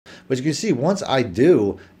But you can see once I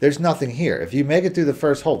do, there's nothing here. If you make it through the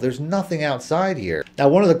first hole, there's nothing outside here. Now,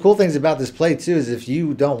 one of the cool things about this play too is if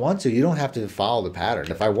you don't want to, you don't have to follow the pattern.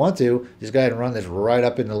 If I want to, just go ahead and run this right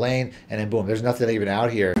up in the lane, and then boom, there's nothing even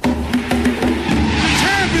out here.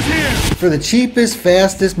 For the cheapest,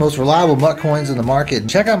 fastest, most reliable MUT coins in the market,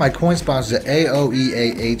 check out my coin sponsors at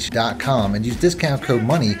AOEAH.com and use discount code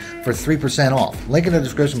MONEY for 3% off. Link in the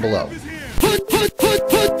description below.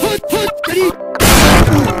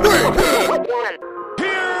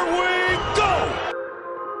 Here we go!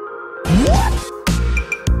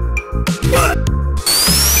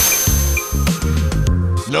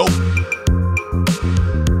 Nope.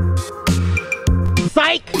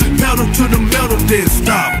 Psych! Metal to the metal, then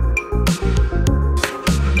stop.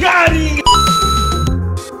 Got it!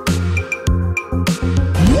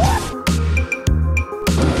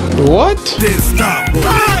 What? Then stop.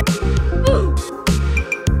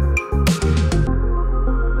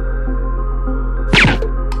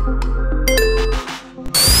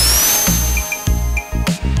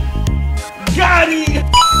 Got it!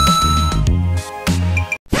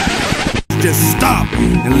 Just stop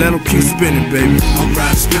and let them keep spinning, baby. I'm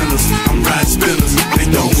riding spinners,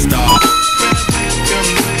 they don't stop.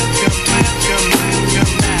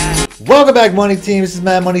 Welcome back, Money Team. This is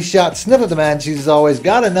Mad Money Shot. Sniff of the man. Cheese as always.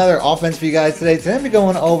 Got another offense for you guys today. Today I'm going to be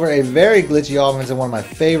going over a very glitchy offense and one of my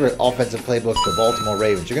favorite offensive playbooks, the Baltimore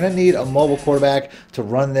Ravens. You're going to need a mobile quarterback to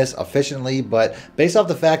run this efficiently, but based off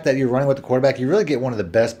the fact that you're running with the quarterback, you really get one of the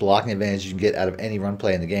best blocking advantages you can get out of any run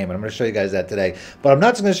play in the game, and I'm going to show you guys that today. But I'm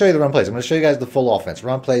not just going to show you the run plays. I'm going to show you guys the full offense.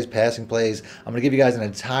 Run plays, passing plays. I'm going to give you guys an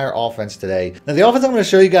entire offense today. Now, the offense I'm going to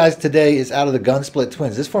show you guys today is out of the Gun Split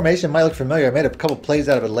Twins. This formation might look familiar. I made a couple plays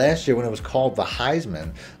out of it last year when it was called the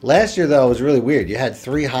Heisman. Last year, though, it was really weird. You had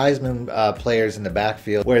 3 Heisman players in the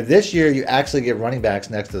backfield, where this year you actually get running backs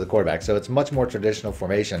next to the quarterback. So it's much more traditional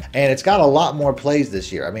formation, and it's got a lot more plays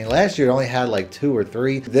this year. I mean, last year it only had like 2 or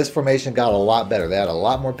 3. This formation got a lot better. They had a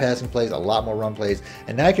lot more passing plays, a lot more run plays,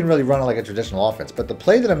 and now you can really run it like a traditional offense. But the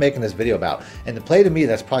play that I'm making this video about, and the play to me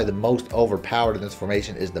that's probably the most overpowered in this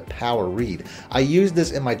formation, is the power read. I used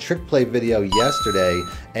this in my trick play video yesterday,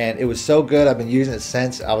 and it was so good. I've been using it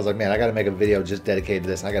since. I was like, man, I got to make a video just dedicated to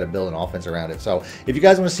this, and I got to build an offense around it. So if you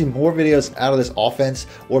guys want to see more videos out of this offense,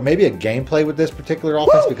 or maybe a gameplay with this particular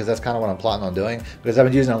offense, because that's kind of what I'm plotting on doing, because I've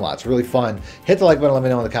been using it a lot. It's really fun. Hit the like button, let me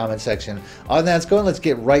know in the comment section. Other than that, let's go and let's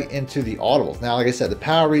get right into the audibles. Now, like I said, the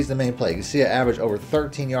power read is the main play. You can see I average over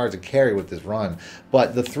 13 yards a carry with this run,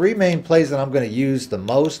 but the 3 main plays that I'm going to use the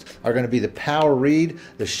most are going to be the power read,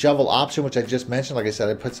 the shovel option, which I just mentioned. Like I said,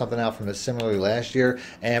 I put something out from this similarly last year,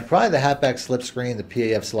 and probably the halfback slip screen, the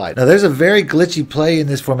PAF slide. Now, there's a very glitchy play in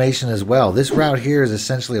this formation as well. This route here is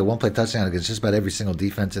essentially a one-play touchdown against just about every single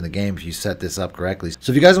defense in the game if you set this up correctly.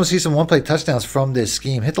 So if you guys want to see some one-play touchdowns from this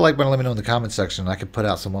scheme, hit the like button, let me know in the comment section. I could put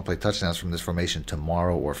out some one-play touchdowns from this formation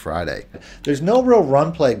tomorrow or Friday. There's no real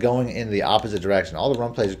run play going in the opposite direction. All the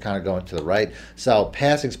run plays are kind of going to the right, so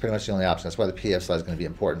passing is pretty much the only option. That's why the PF slide is going to be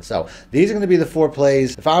important. So these are going to be the 4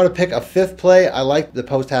 plays. If I were to pick a 5th play, I like the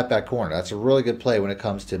post halfback corner. That's a really good play when it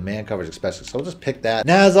comes to man coverage especially, so we'll just pick that.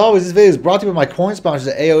 Now, as always, this video is brought to you by my coin sponsors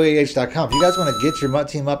at AOEAH.com. If you guys want to get your MUT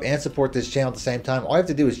team up and support this channel at the same time, all you have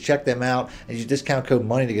to do is check them out and use discount code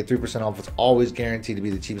MONEY to get 3% off. It's always guaranteed to be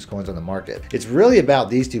the cheapest coins on the market. It's really about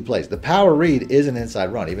these 2 plays. The power read is an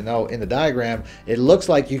inside run, even though in the diagram it looks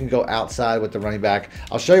like you can go outside with the running back.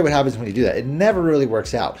 I'll show you what happens when you do that. It never really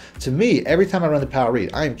works out. To me, every time I run the power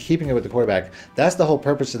read, I am keeping it with the quarterback. That's the whole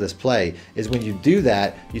purpose of this play, is when you do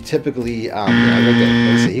that, you typically,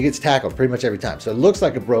 let's see, he gets tackled pretty much every time. So it looks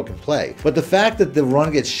like a broken play. But the fact that the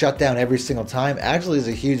run gets shut down every single time actually is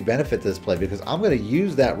a huge benefit to this play, because I'm going to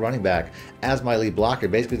use that running back as my lead blocker.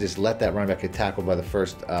 Basically just let that running back get tackled by the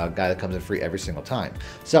first guy that comes in free every single time.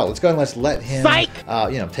 So let's go and let's let him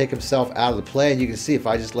take himself out of the play, and you can see if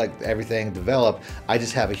I just let everything develop, I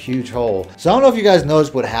just have a huge hole. So I don't know if you guys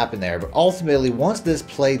noticed what happened there, but ultimately once this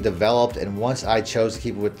play developed and once I chose to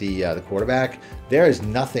keep it with the quarterback, there is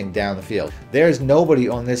nothing down the field. There is nobody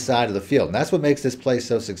on this side of the field, and that's what makes this play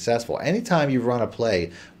so successful. Anytime you run a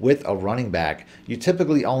play with a running back, you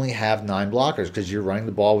typically only have 9 blockers because you're running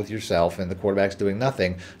the ball with yourself and the quarterback's doing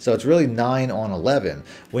nothing. So it's really 9 on 11.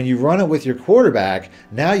 When you run it with your quarterback,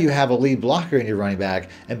 now you have a lead blocker in your running back,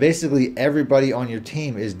 and basically everybody on your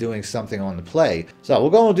team is doing something on the play. So we'll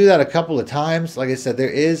go and do that a couple of times. Like I said, there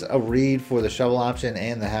is a read for the shovel option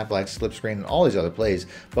and the halfback slip screen and all these other plays,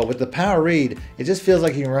 but with the power read, it just feels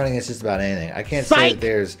like you can run against just about anything. I can't say that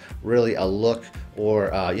there's really a look or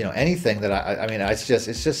you know, anything that I mean, it's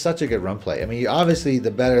just such a good run play. I mean, obviously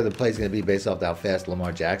the better the play is going to be based off how fast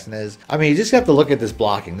Lamar Jackson is. I mean, you just have to look at this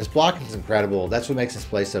blocking. This blocking is incredible. That's what makes this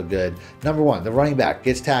play so good. Number one, the running back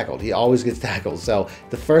gets tackled. He always gets tackled. So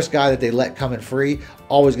the first guy that they let come in free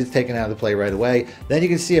always gets taken out of the play right away. Then you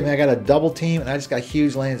can see, I mean, I got a double team and I just got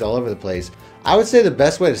huge lanes all over the place. I would say the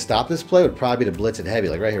best way to stop this play would probably be to blitz it heavy.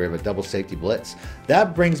 Like right here, we have a double safety blitz.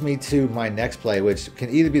 That brings me to my next play, which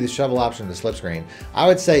can either be the shovel option or the slip screen. I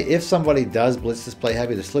would say if somebody does blitz this play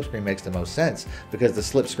heavy, the slip screen makes the most sense, because the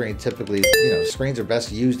slip screen typically, you know, screens are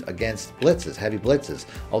best used against blitzes, heavy blitzes.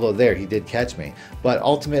 Although there, he did catch me. But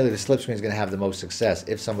ultimately, the slip screen is going to have the most success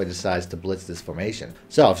if somebody decides to blitz this formation.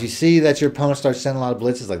 So if you see that your opponent starts sending a lot of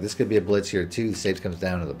blitzes, like this could be a blitz here too, the safety comes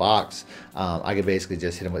down to the box, I could basically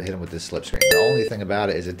just hit him with this slip screen. The only thing about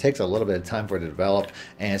it is it takes a little bit of time for it to develop,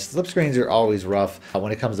 and slip screens are always rough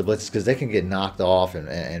when it comes to blitzes because they can get knocked off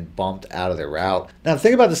and bumped out of their route. Now the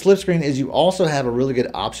thing about the slip screen is you also have a really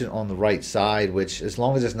good option on the right side, which as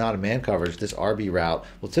long as it's not a man coverage, this RB route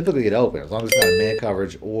will typically get open, as long as it's not a man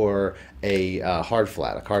coverage or a hard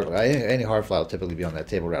flat. Any hard flat will typically be on that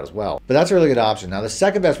table route as well. But that's a really good option. Now the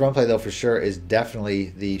second best run play though for sure is definitely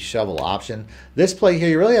the shovel option. This play here,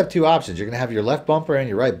 you really have two options. You're going to have your left bumper and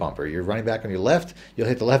your right bumper. You're running back on your left, you'll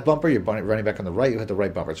hit the left bumper. You're running back on the right, you'll hit the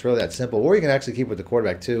right bumper. It's really that simple. Or you can actually keep with the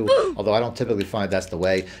quarterback too, although I don't typically find that's the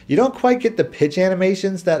way. You don't quite get the pitch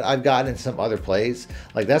animations that I've gotten in some other plays.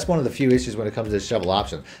 Like that's one of the few issues when it comes to this shovel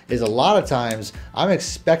option, is a lot of times I'm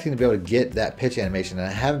expecting to be able to get that pitch animation and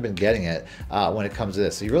I haven't been getting it when it comes to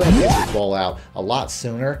this. So you really have to get this ball out a lot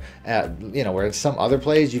sooner. You know, where in some other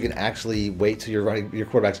plays you can actually wait till your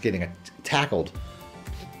quarterback's getting tackled.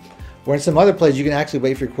 Where in some other plays, you can actually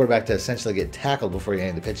wait for your quarterback to essentially get tackled before you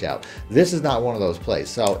hand the pitch out. This is not one of those plays.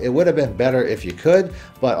 So it would have been better if you could,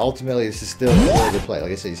 but ultimately this is still a really good play.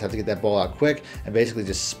 Like I said, you just have to get that ball out quick and basically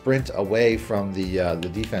just sprint away from the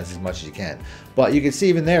defense as much as you can. But you can see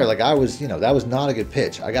even there, like I was, you know, that was not a good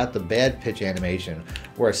pitch. I got the bad pitch animation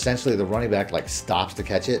where essentially the running back like stops to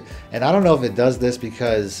catch it. And I don't know if it does this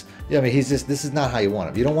because, you know, I mean, this is not how you want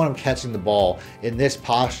him. You don't want him catching the ball in this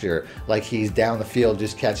posture like he's down the field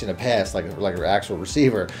just catching a pass like an actual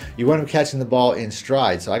receiver. You want him catching the ball in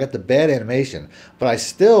stride. So I got the bad animation, but I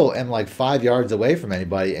still am like 5 yards away from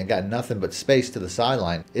anybody and got nothing but space to the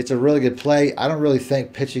sideline. It's a really good play. I don't really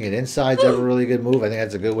think pitching it inside is ever a really good move. I think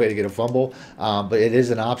that's a good way to get a fumble. But it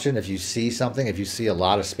is an option if you see something, if you see a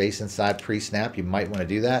lot of space inside pre-snap, you might want to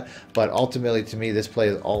do that. But ultimately, to me, this play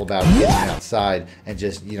is all about getting outside and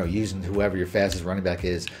just, you know, using whoever your fastest running back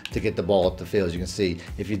is to get the ball up the field. As you can see,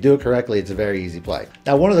 if you do it correctly, it's a very easy play.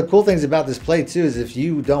 Now, one of the cool things about this play too is if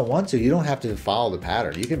you don't want to, you don't have to follow the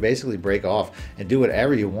pattern. You can basically break off and do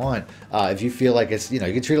whatever you want. If you feel like it's, you know,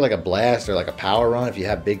 you can treat it like a blast or like a power run if you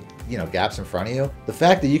have big, you know, gaps in front of you. The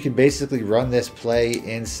fact that you can basically run this play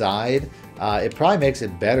inside, it probably makes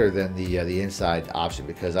it better than the inside option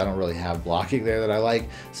because I don't really have blocking there that I like.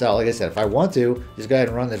 So like I said, if I want to, just go ahead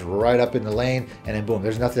and run this right up in the lane and then boom,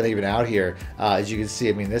 there's nothing even out here. As you can see,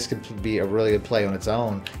 I mean, this could be a really good play on its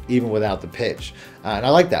own, even without the pitch. And I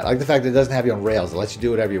like that. I like the fact that it doesn't have you on rails. It lets you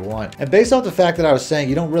do whatever you want. And based off the fact that I was saying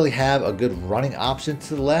you don't really have a good running option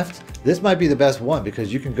to the left, this might be the best one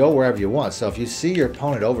because you can go wherever you want. So if you see your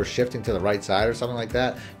opponent over shifting to the right side or something like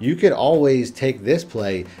that, you could always take this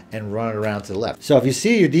play and run it around to the left. So if you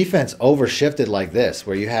see your defense over shifted like this,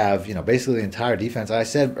 where you have, you know, basically the entire defense, I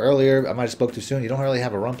said earlier, I might have spoke too soon, you don't really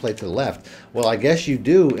have a run play to the left. Well, I guess you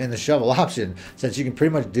do in the shovel option, since you can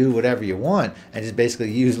pretty much do whatever you want and just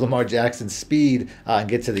basically use Lamar Jackson's speed and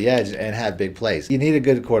get to the edge and have big plays. You need a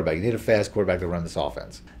good quarterback. You need a fast quarterback to run this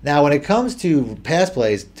offense. Now, when it comes to pass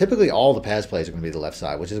plays, typically all the pass plays are going to be the left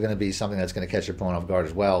side, which is going to be something that's going to catch your opponent off guard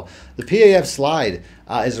as well. The PAF slide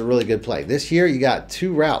is a really good play. This year, you got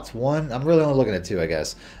two routes. One, I'm really only looking at two, I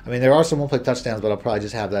guess. I mean, there are some one-play touchdowns, but I'll probably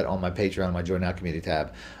just have that on my Patreon, my Join Now community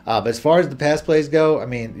tab. But as far as the pass plays go, I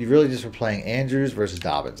mean, you really just were playing Andrews versus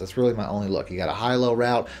Dobbins. That's really my only look. You got a high-low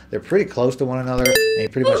route. They're pretty close to one another, and you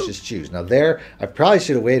pretty much just choose. Now there, I probably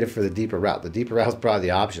should have waited for the deeper route. The deeper route is probably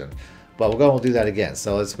the option. But we'll go and we'll do that again.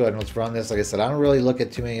 So let's go ahead and let's run this. Like I said, I don't really look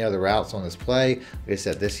at too many other routes on this play. Like I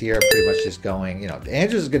said, this here, I'm pretty much just going, you know,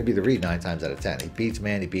 Andrews is going to be the read 9 times out of 10. He beats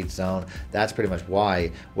man, he beats zone. That's pretty much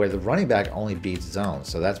why, where the running back only beats zone.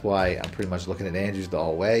 So that's why I'm pretty much looking at Andrews the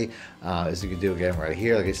whole way. As you can do again right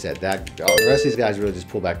here. Like I said, the rest of these guys really just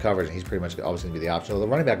pull back coverage, and he's pretty much always going to be the option. Well, the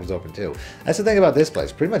running back was open too. That's the thing about this play.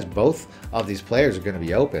 Pretty much both of these players are going to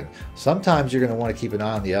be open. Sometimes you're going to want to keep an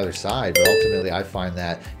eye on the other side, but ultimately I find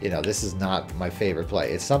that, you know, this is is not my favorite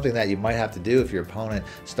play. It's something that you might have to do if your opponent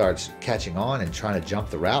starts catching on and trying to jump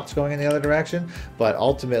the routes going in the other direction. But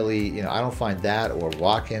ultimately, you know, I don't find that or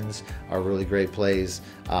Watkins are really great plays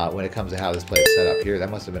when it comes to how this play is set up here. That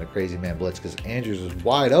must have been a crazy man blitz because Andrews was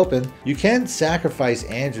wide open. You can sacrifice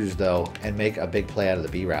Andrews though and make a big play out of the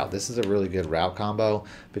B route. This is a really good route combo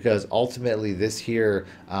because ultimately this here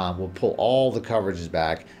will pull all the coverages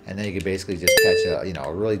back, and then you can basically just catch a, you know,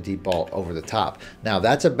 a really deep ball over the top. Now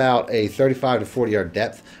that's about a 35 to 40 yard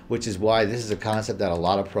depth, which is why this is a concept that a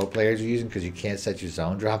lot of pro players are using, because you can't set your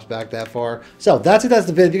zone drops back that far. So that's it. That's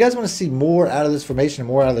the vid. If you guys want to see more out of this formation,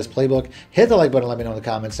 more out of this playbook, hit the like button. Let me know in the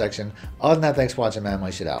comments section. Other than that, thanks for watching, man. My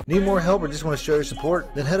shit out. Need more help or just want to show your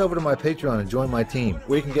support? Then head over to my Patreon and join my team,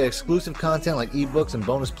 where you can get exclusive content like ebooks and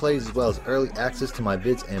bonus plays, as well as early access to my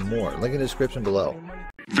vids and more. Link in the description below.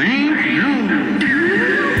 Thank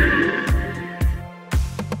you.